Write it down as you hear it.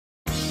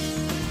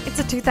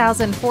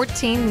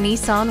2014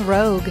 Nissan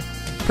Rogue.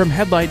 From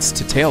headlights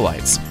to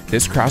taillights,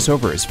 this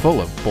crossover is full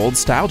of bold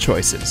style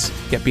choices.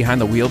 Get behind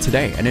the wheel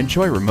today and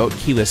enjoy remote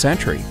keyless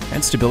entry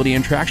and stability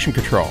and traction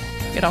control.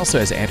 It also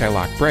has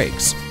anti-lock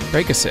brakes,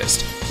 brake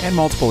assist, and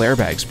multiple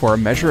airbags for a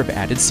measure of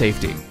added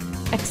safety.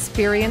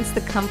 Experience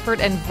the comfort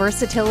and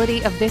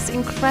versatility of this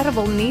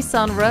incredible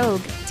Nissan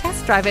Rogue.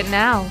 Test drive it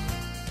now.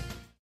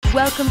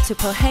 Welcome to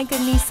Pohanka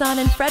Nissan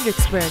in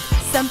Fredericksburg.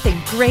 Something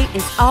great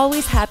is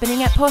always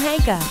happening at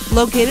Pohanka.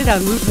 Located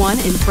on Route 1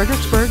 in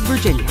Fredericksburg,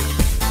 Virginia.